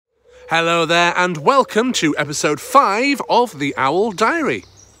Hello there and welcome to episode 5 of the Owl Diary.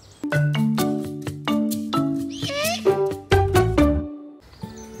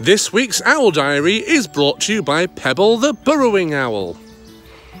 This week's Owl Diary is brought to you by Pebble the Burrowing Owl.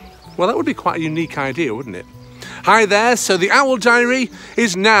 Well, that would be quite a unique idea, wouldn't it? Hi there, so the Owl Diary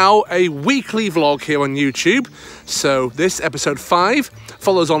is now a weekly vlog here on YouTube. So this episode 5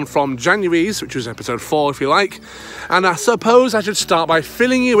 follows on from January's, which was episode 4 if you like. And I suppose I should start by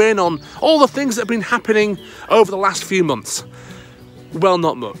filling you in on all the things that have been happening over the last few months. Well,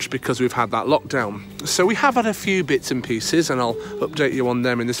 not much, because we've had that lockdown. So we have had a few bits and pieces, and I'll update you on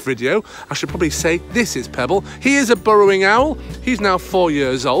them in this video. I should probably say this is Pebble. He is a burrowing owl. He's now 4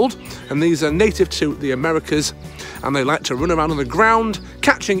 years old, and these are native to the Americas, and they like to run around on the ground,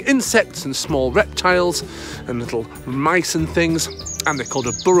 catching insects and small reptiles and little mice and things. And they're called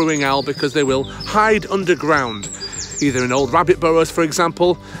a burrowing owl because they will hide underground, either in old rabbit burrows, for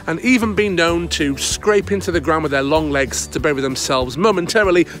example, and even been known to scrape into the ground with their long legs to bury themselves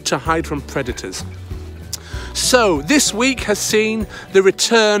momentarily to hide from predators. So this week has seen the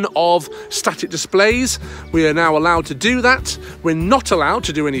return of static displays. We are now allowed to do that. We're not allowed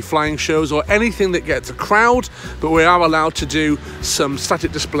to do any flying shows or anything that gets a crowd, but we are allowed to do some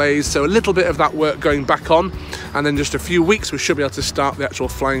static displays, so a little bit of that work going back on, and then just a few weeks we should be able to start the actual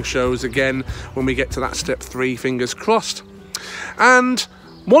flying shows again when we get to that step 3, fingers crossed. And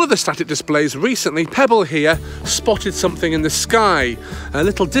one of the static displays recently, Pebble here, spotted something in the sky. A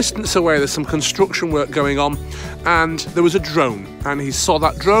little distance away, there's some construction work going on, and there was a drone. And he saw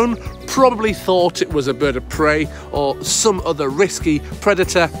that drone, probably thought it was a bird of prey or some other risky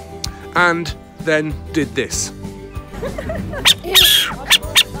predator, and then did this.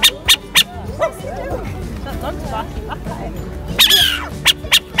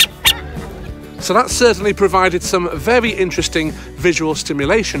 So that certainly provided some very interesting visual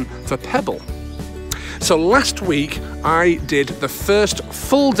stimulation for Pebble. So last week I did the first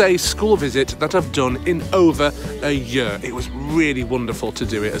full day school visit that I've done in over a year. It was really wonderful to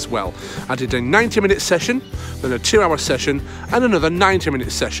do it as well. I did a 90-minute session, then a 2-hour session, and another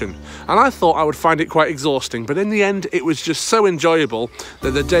 90-minute session. And I thought I would find it quite exhausting, but in the end it was just so enjoyable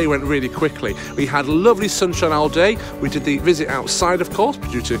that the day went really quickly. We had lovely sunshine all day. We did the visit outside, of course,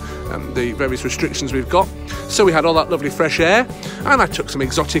 due to the various restrictions we've got. So we had all that lovely fresh air, and I took some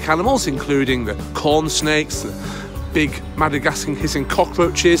exotic animals, including the corn snakes, the big Madagascar hissing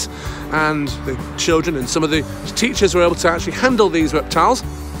cockroaches, and the children and some of the teachers were able to actually handle these reptiles.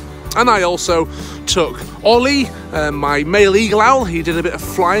 And I also took Ollie, my male eagle owl. He did a bit of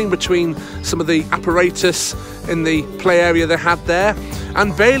flying between some of the apparatus in the play area they had there,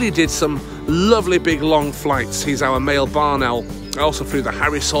 and Bailey did some lovely big long flights. He's our male barn owl. I also flew the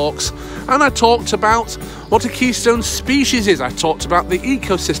Harris hawks, and I talked about what a keystone species is. I talked about the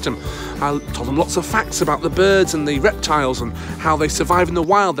ecosystem. I told them lots of facts about the birds and the reptiles and how they survive in the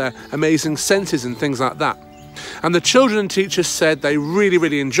wild, their amazing senses and things like that. And the children and teachers said they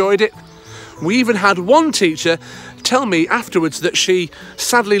really enjoyed it. We even had one teacher tell me afterwards that she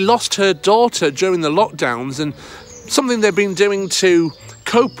sadly lost her daughter during the lockdowns, and something they've been doing to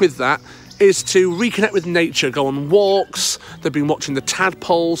cope with that is to reconnect with nature, go on walks. They've been watching the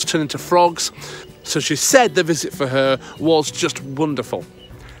tadpoles turn into frogs. So she said the visit for her was just wonderful.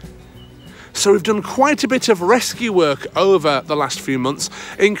 So we've done quite a bit of rescue work over the last few months,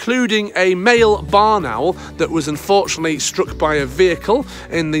 including a male barn owl that was unfortunately struck by a vehicle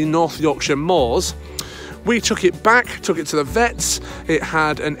in the North Yorkshire moors. We took it back, took it to the vets. It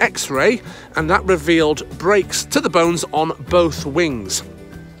had an X-ray, and that revealed breaks to the bones on both wings.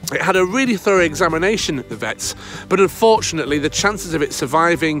 It had a really thorough examination at the vets, but unfortunately the chances of it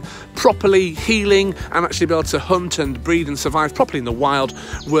surviving properly, healing, and actually be able to hunt and breed and survive properly in the wild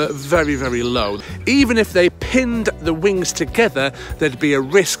were very low. Even if they pinned the wings together, there'd be a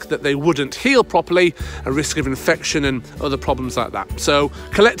risk that they wouldn't heal properly, a risk of infection and other problems like that. So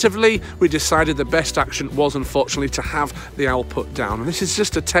collectively, we decided the best action was unfortunately to have the owl put down. And this is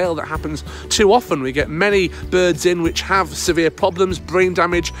just a tale that happens too often. We get many birds in which have severe problems, brain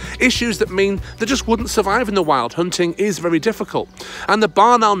damage, issues that mean they just wouldn't survive in the wild. Hunting is very difficult, and the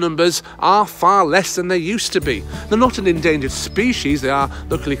barn owl numbers are far less than they used to be. They're not an endangered species, they are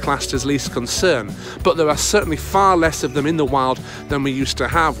luckily classed as least concern, but there are certainly far less of them in the wild than we used to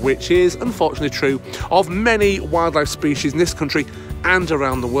have, which is unfortunately true of many wildlife species in this country and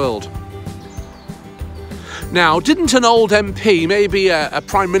around the world. Now, didn't an old MP, maybe a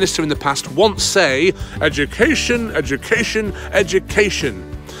Prime Minister in the past, once say, education, education, education?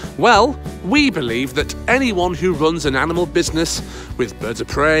 Well, we believe that anyone who runs an animal business with birds of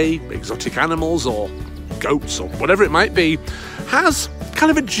prey, exotic animals or goats or whatever it might be, has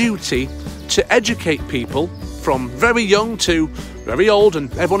kind of a duty to educate people from very young to very old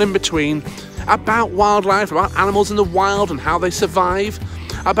and everyone in between about wildlife, about animals in the wild and how they survive,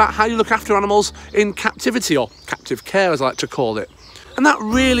 about how you look after animals in captivity, or captive care as I like to call it. And that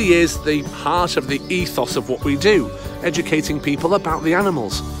really is the heart of the ethos of what we do, educating people about the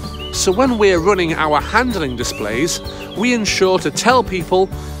animals. So when we're running our handling displays, we ensure to tell people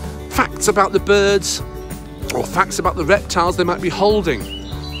facts about the birds or facts about the reptiles they might be holding.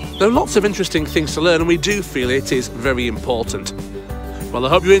 There are lots of interesting things to learn, and we do feel it is very important. Well, I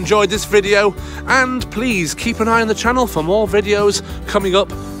hope you enjoyed this video, and please keep an eye on the channel for more videos coming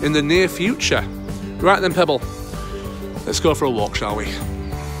up in the near future. Right then, Pebble, let's go for a walk, shall we?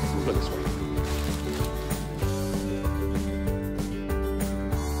 Let's go this way.